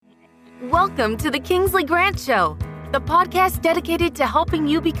Welcome to the Kingsley Grant Show, the podcast dedicated to helping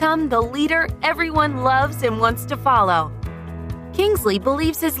you become the leader everyone loves and wants to follow. Kingsley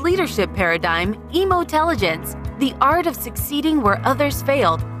believes his leadership paradigm, emotelligence, the art of succeeding where others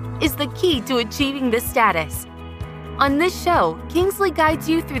failed, is the key to achieving this status. On this show, Kingsley guides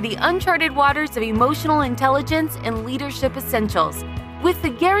you through the uncharted waters of emotional intelligence and leadership essentials, with the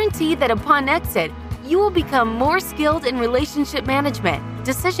guarantee that upon exit, you will become more skilled in relationship management,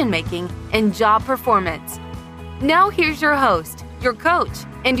 decision-making, and job performance. Now here's your host, your coach,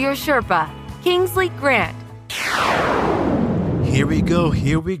 and your Sherpa, Kingsley Grant. Here we go.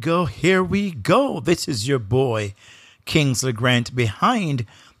 This is your boy, Kingsley Grant, behind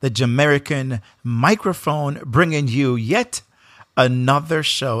the Jamaican microphone, bringing you yet another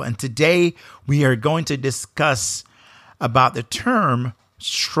show. And today we are going to discuss about the term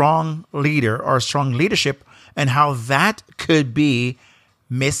strong leader or strong leadership and how that could be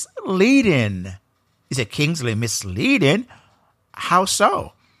misleading. Is it Kingsley misleading? How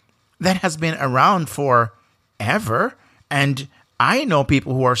so? That has been around forever, and I know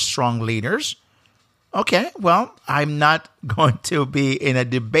people who are strong leaders. Okay, well, I'm not going to be in a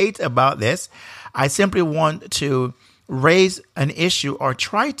debate about this. I simply want to raise an issue or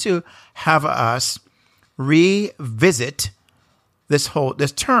try to have us revisit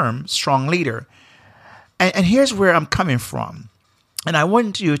this term, strong leader. And here's where I'm coming from. And I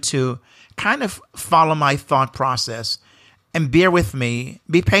want you to kind of follow my thought process and bear with me.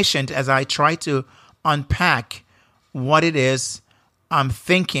 Be patient as I try to unpack what it is I'm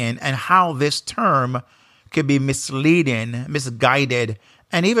thinking and how this term could be misleading, misguided,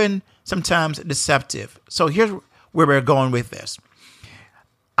 and even sometimes deceptive. So here's where we're going with this.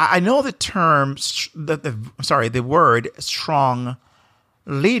 I know the term, the word strong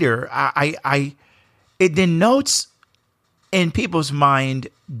leader, it denotes in people's mind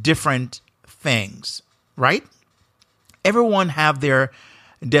different things, right? Everyone have their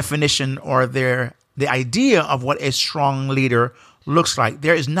definition or the idea of what a strong leader looks like.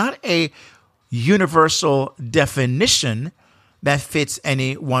 There is not a universal definition that fits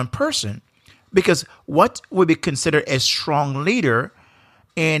any one person, because what would be considered a strong leader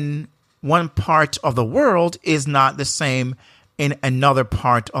in one part of the world is not the same in another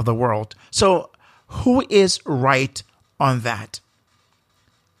part of the world. So who is right on that?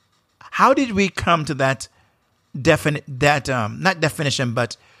 How did we come to that not definition,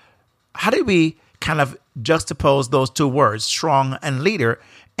 but how did we kind of juxtapose those two words, strong and leader?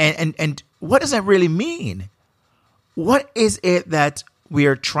 And what does that really mean? What is it that we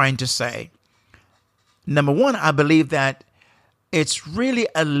are trying to say? Number one, I believe that it's really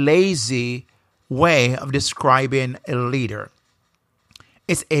a lazy way of describing a leader.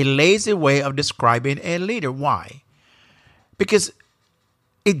 It's a lazy way of describing a leader. Why? Because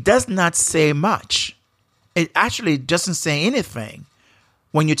it does not say much. It actually doesn't say anything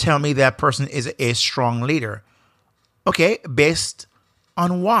when you tell me that person is a strong leader. Okay, based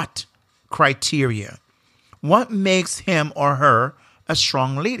on what criteria? What makes him or her a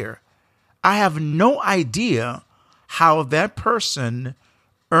strong leader? I have no idea how that person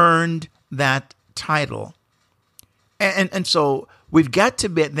earned that title. And so we've got to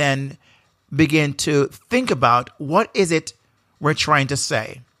then begin to think about what is it we're trying to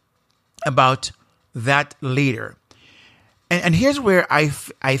say about that leader. And here's where I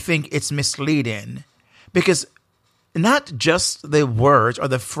think it's misleading, because not just the words or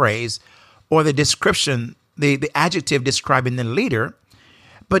the phrase or the description, the adjective describing the leader,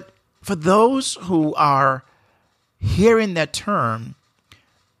 but for those who are hearing that term,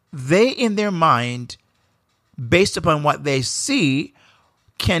 they in their mind, based upon what they see,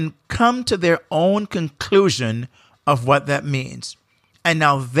 can come to their own conclusion of what that means. And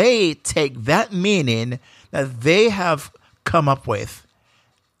now they take that meaning that they have come up with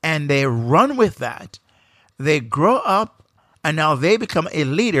and they run with that. They grow up and now they become a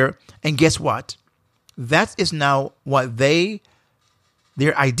leader. And guess what? That is now what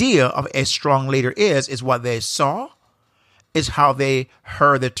their idea of a strong leader is what they saw, is how they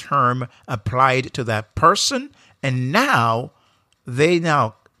heard the term applied to that person. And now they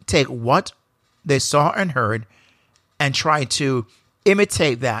take what they saw and heard and try to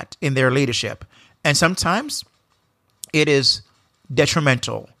imitate that in their leadership. And sometimes it is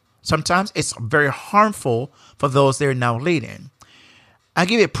detrimental. Sometimes it's very harmful for those they're now leading. I'll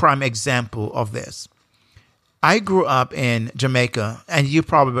give you a prime example of this. I grew up in Jamaica, and you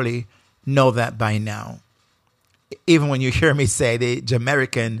probably know that by now. Even when you hear me say the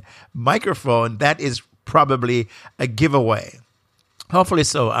Jamaican microphone, that is probably a giveaway. Hopefully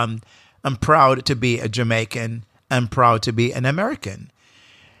so. I'm proud to be a Jamaican. I'm proud to be an American.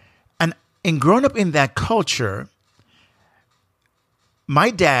 And in growing up in that culture, my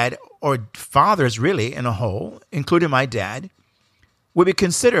dad, or fathers really in a whole, including my dad, would be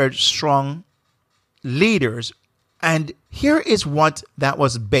considered strong leaders. And here is what that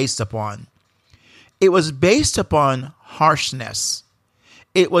was based upon. It was based upon harshness.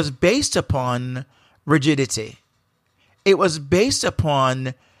 It was based upon rigidity. It was based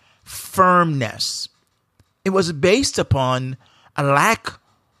upon firmness. It was based upon a lack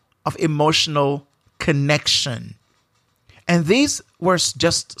of emotional connection. And these were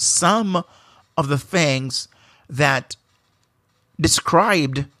just some of the things that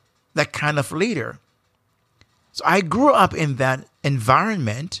described that kind of leader. So I grew up in that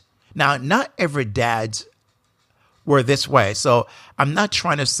environment. Now, not every dad were this way. So I'm not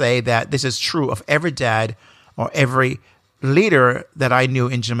trying to say that this is true of every dad or every leader that I knew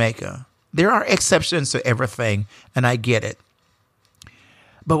in Jamaica. There are exceptions to everything, and I get it.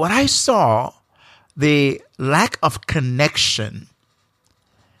 But what I saw, the lack of connection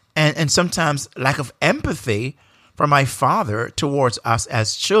and sometimes lack of empathy from my father towards us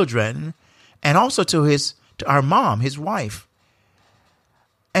as children, and also to our mom, his wife.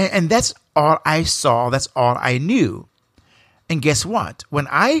 And that's all I saw. That's all I knew. And guess what? When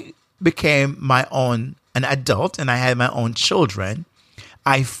I became an adult and I had my own children,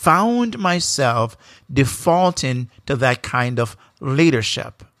 I found myself defaulting to that kind of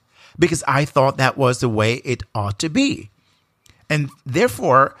leadership because I thought that was the way it ought to be. And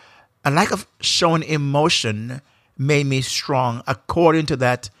therefore, a lack of showing emotion made me strong according to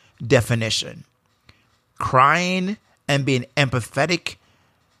that definition. Crying and being empathetic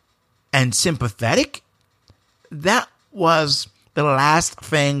and sympathetic, that was the last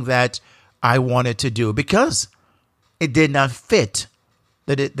thing that I wanted to do because it did not fit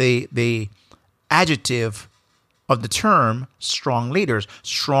the adjective of the term strong leaders.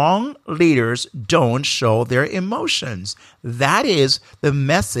 Strong leaders don't show their emotions. That is the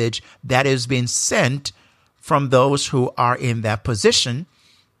message that is being sent from those who are in that position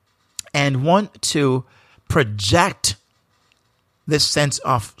and want to project this sense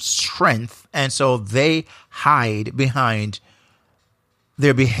of strength. And so they hide behind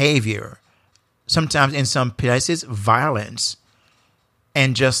their behavior. Sometimes in some places, violence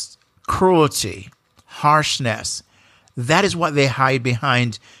and just cruelty, harshness. That is what they hide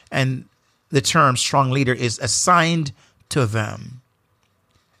behind. And the term strong leader is assigned to them.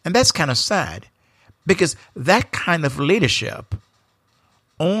 And that's kind of sad because that kind of leadership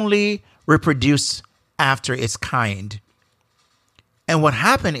only reproduces after its kind. And what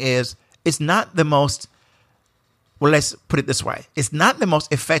happened is, it's not the most, well, let's put it this way. It's not the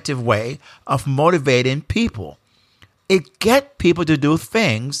most effective way of motivating people. It gets people to do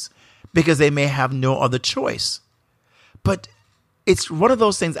things because they may have no other choice. But it's one of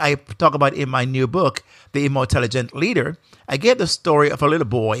those things I talk about in my new book, The Intelligent Leader. I get the story of a little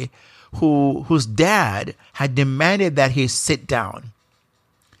boy whose dad had demanded that he sit down.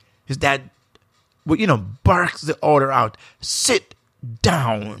 His dad, barks the order out, sit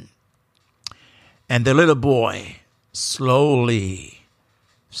down. And the little boy slowly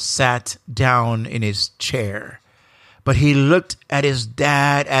sat down in his chair. But he looked at his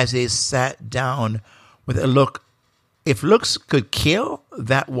dad as he sat down with a look. If looks could kill,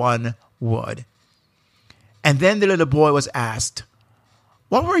 that one would. And then the little boy was asked,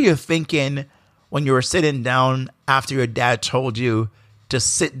 what were you thinking when you were sitting down after your dad told you to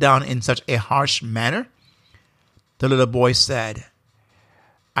sit down in such a harsh manner? The little boy said,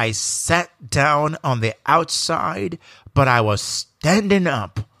 I sat down on the outside, but I was standing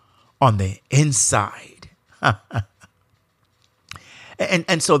up on the inside.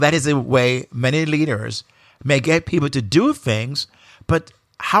 And so that is a way many leaders may get people to do things, but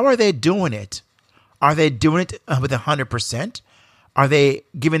how are they doing it? Are they doing it with 100%? Are they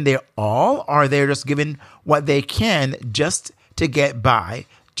giving their all? Or are they just giving what they can just to get by,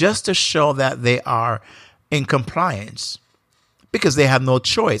 just to show that they are in compliance? Because they have no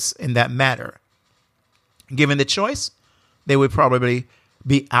choice in that matter. Given the choice, they would probably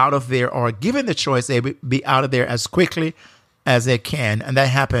be out of there, or given the choice, they would be out of there as quickly as they can. And that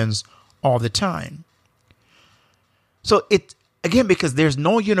happens all the time. So because there's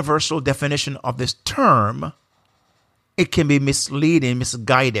no universal definition of this term, it can be misleading,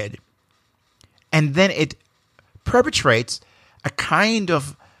 misguided. And then it perpetrates a kind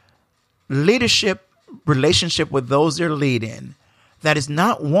of leadership relationship with those they're leading that is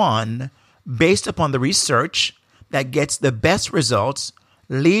not one based upon the research that gets the best results,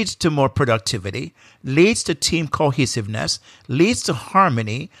 leads to more productivity, leads to team cohesiveness, leads to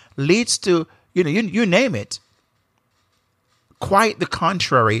harmony, leads to, you name it. quite the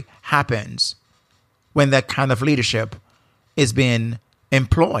contrary happens when that kind of leadership is being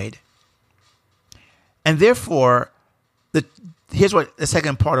employed. And therefore, here's what the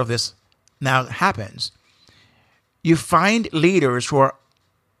second part of this now happens. You find leaders who are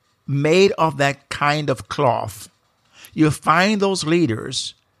made of that kind of cloth. You find those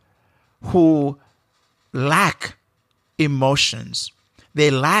leaders who lack emotions.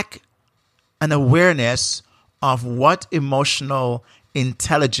 They lack an awareness of what emotional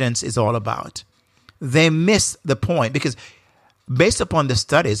intelligence is all about. They miss the point because based upon the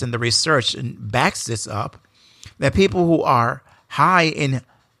studies and the research and backs this up, that people who are high in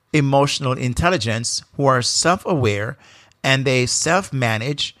emotional intelligence, who are self-aware and they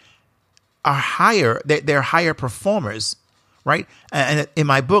self-manage, are higher. They're higher performers, right? And in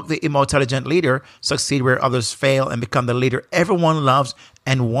my book, The Intelligent Leader, Succeed Where Others Fail and Become the Leader Everyone Loves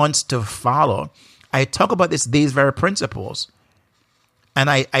and Wants to Follow, I talk about these very principles. And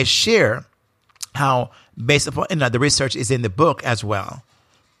I share how, based upon, the research is in the book as well.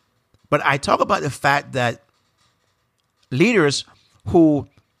 But I talk about the fact that leaders who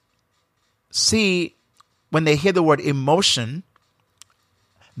see, when they hear the word emotion,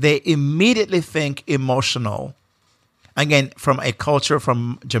 they immediately think emotional. Again, from a culture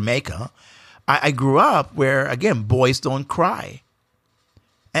from Jamaica, I grew up where, again, boys don't cry.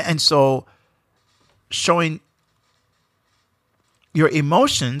 And so showing your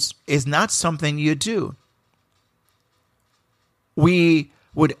emotions is not something you do. We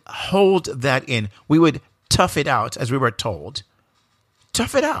would hold that in. We would tough it out, as we were told.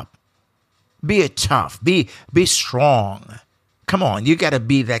 Tough it up. Be tough. Be strong. Come on, you got to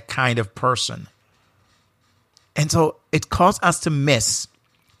be that kind of person. And so it caused us to miss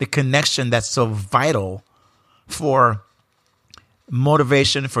the connection that's so vital for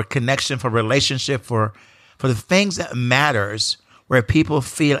motivation, for connection, for relationship, for the things that matters, where people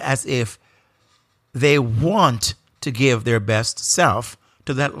feel as if they want to give their best self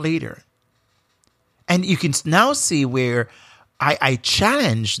to that leader. And you can now see where I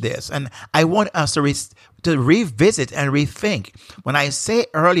challenge this, and I want us to revisit and rethink. When I say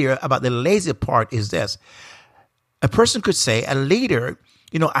earlier about the lazy part is this. A person could say, a leader,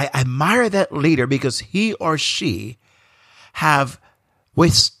 I admire that leader because he or she have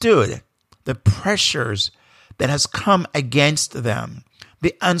withstood the pressures that has come against them,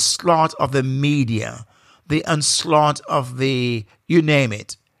 the onslaught of the media, the onslaught of the, you name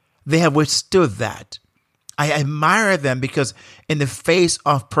it. They have withstood that. I admire them because in the face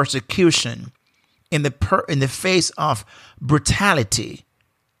of persecution, in the face of brutality,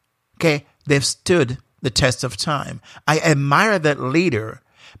 okay, they've stood the test of time. I admire that leader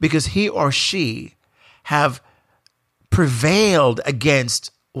because he or she have prevailed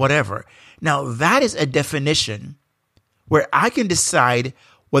against whatever. Now, that is a definition where I can decide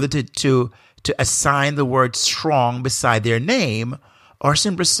whether to assign the word strong beside their name or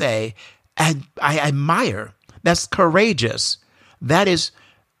simply say, I admire. That's courageous. That is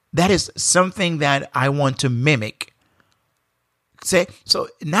something that I want to mimic. So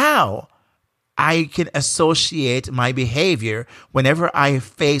now I can associate my behavior whenever I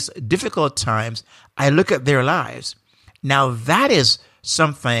face difficult times. I look at their lives. Now that is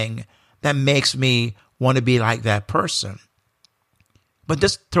something that makes me want to be like that person. But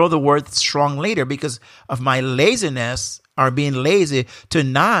just throw the word strong leader because of my laziness or being lazy to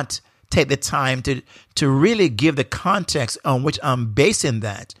not take the time to really give the context on which I'm basing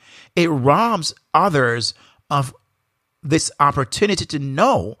that. It robs others of this opportunity to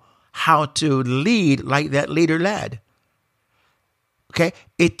know how to lead like that leader led. Okay?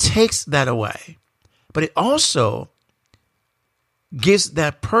 It takes that away. But it also gives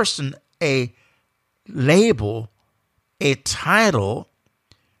that person a label, a title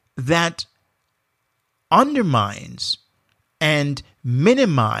that undermines and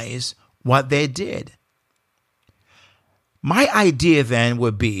minimizes what they did. My idea then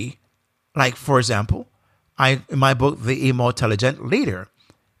would be, like, for example, in my book, The Intelligent Leader,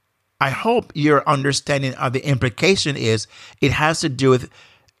 I hope your understanding of the implication is it has to do with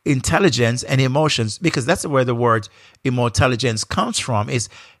intelligence and emotions, because that's where the word intelligence comes from, is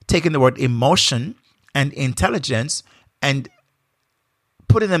taking the word emotion and intelligence and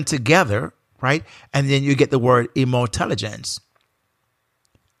putting them together, right? And then you get the word intelligence,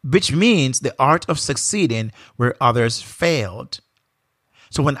 which means the art of succeeding where others failed.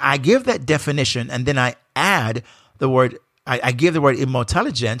 So when I give that definition and then I add the word, I give the word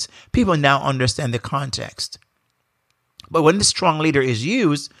intelligence, people now understand the context. But when the strong leader is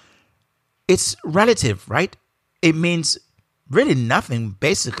used, it's relative, right? It means really nothing,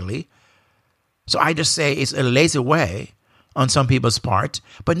 basically. So I just say it's a lazy way on some people's part,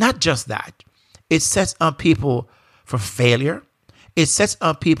 but not just that. It sets up people for failure. It sets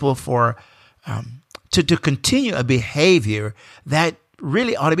up people for to continue a behavior that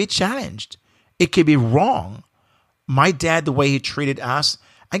really ought to be challenged. It could be wrong. My dad, the way he treated us,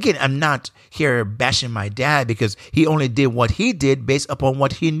 again, I'm not here bashing my dad because he only did what he did based upon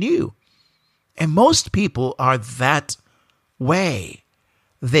what he knew. And most people are that way.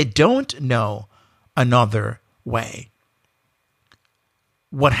 They don't know another way.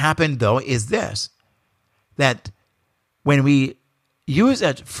 What happened, though, is this, that when we use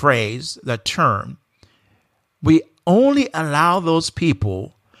that phrase, that term, we only allow those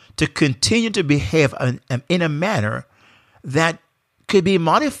people to continue to behave in a manner that could be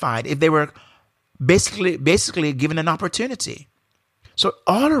modified if they were basically given an opportunity. So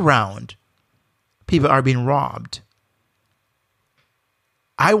all around, people are being robbed.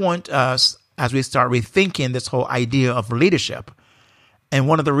 I want us, as we start rethinking this whole idea of leadership, and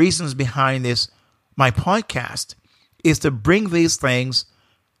one of the reasons behind this, my podcast, is to bring these things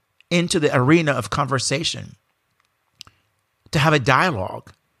into the arena of conversation, to have a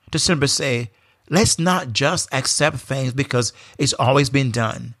dialogue, to simply say, let's not just accept things because it's always been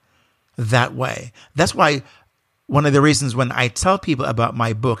done that way. That's why one of the reasons when I tell people about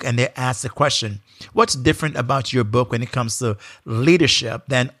my book and they ask the question, what's different about your book when it comes to leadership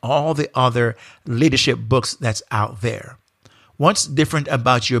than all the other leadership books that's out there? What's different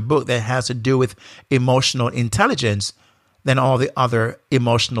about your book that has to do with emotional intelligence than all the other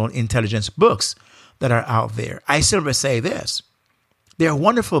emotional intelligence books that are out there? I simply say this. They're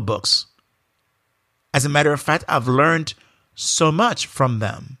wonderful books. As a matter of fact, I've learned so much from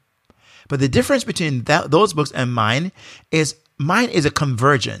them. But the difference between those books and mine is a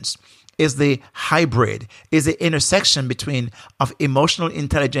convergence, is the hybrid, is the intersection between of emotional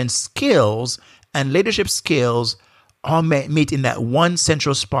intelligence skills and leadership skills all meet in that one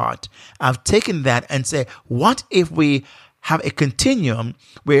central spot. I've taken that and say, what if we have a continuum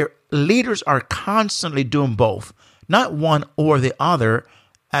where leaders are constantly doing both, not one or the other,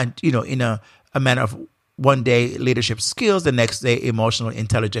 and in a manner of one day leadership skills, the next day emotional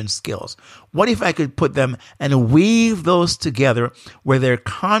intelligence skills. What if I could put them and weave those together where they're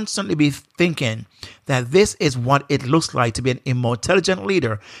constantly be thinking that this is what it looks like to be an intelligent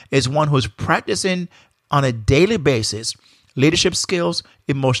leader, is one who's practicing on a daily basis leadership skills,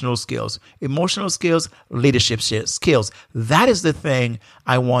 emotional skills, leadership skills. That is the thing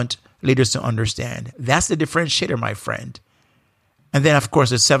I want leaders to understand. That's the differentiator, my friend. And then, of course,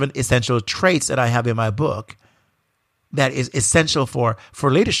 the 7 essential traits that I have in my book that is essential for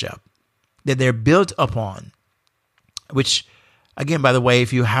leadership, that they're built upon, which, again, by the way,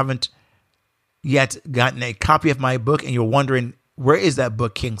 if you haven't yet gotten a copy of my book and you're wondering, where is that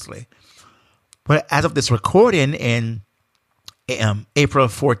book, Kingsley? But as of this recording in April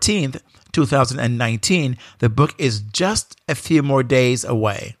 14th, 2019, the book is just a few more days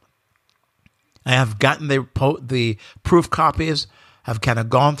away. I have gotten the proof copies. I've kind of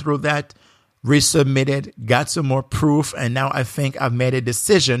gone through that, resubmitted, got some more proof, and now I think I've made a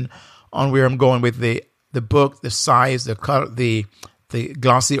decision on where I'm going with the book, the size, the color, the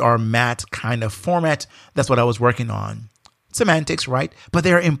glossy or matte kind of format. That's what I was working on. Semantics, right? But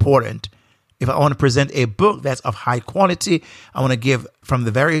they're important. If I want to present a book that's of high quality, I want to give from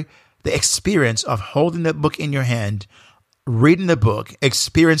the experience of holding the book in your hand, reading the book,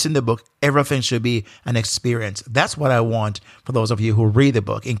 experiencing the book. Everything should be an experience. That's what I want for those of you who read the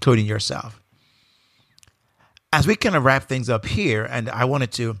book, including yourself. As we kind of wrap things up here, and I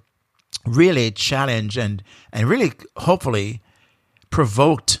wanted to really challenge and really hopefully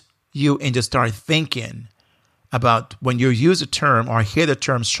provoke you into start thinking about when you use a term or hear the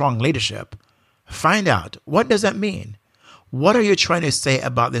term strong leadership, find out, what does that mean? What are you trying to say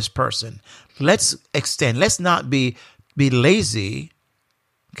about this person? Let's extend. Let's not be lazy.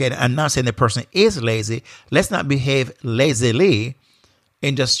 Okay, I'm not saying the person is lazy. Let's not behave lazily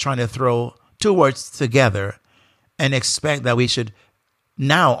in just trying to throw two words together and expect that we should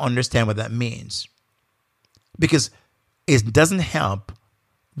now understand what that means. Because it doesn't help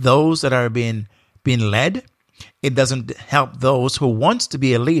those that are being led. It doesn't help those who want to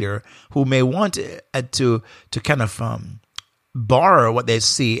be a leader, who may want to kind of borrow what they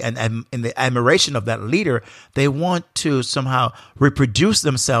see, and in the admiration of that leader, they want to somehow reproduce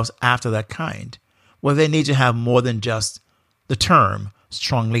themselves after that kind. Well, they need to have more than just the term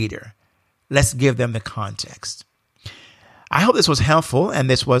strong leader. Let's give them the context. I hope this was helpful, and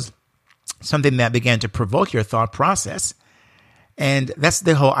this was something that began to provoke your thought process. And that's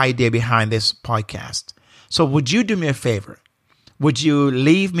the whole idea behind this podcast. So would you do me a favor? Would you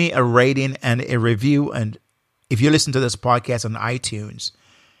leave me a rating and a review and if you listen to this podcast on iTunes,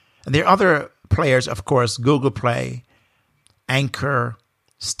 and there are other players, of course, Google Play, Anchor,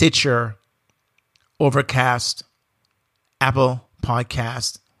 Stitcher, Overcast, Apple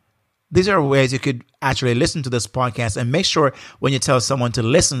Podcast. These are ways you could actually listen to this podcast, and make sure when you tell someone to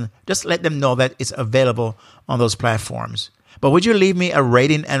listen, just let them know that it's available on those platforms. But would you leave me a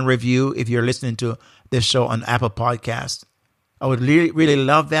rating and review if you're listening to this show on Apple Podcast? I would really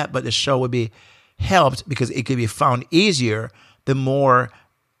love that, but the show would be helped because it could be found easier the more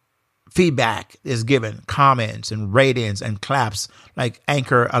feedback is given, comments and ratings and claps. Like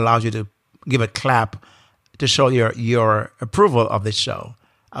Anchor allows you to give a clap to show your approval of the show.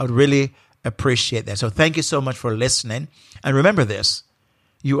 I would really appreciate that. So thank you so much for listening. And remember this,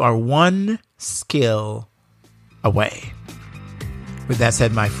 you are one skill away. With that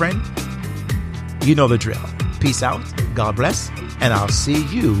said, my friend, you know the drill. Peace out, God bless, and I'll see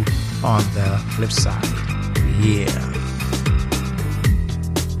you on the flip side. Yeah.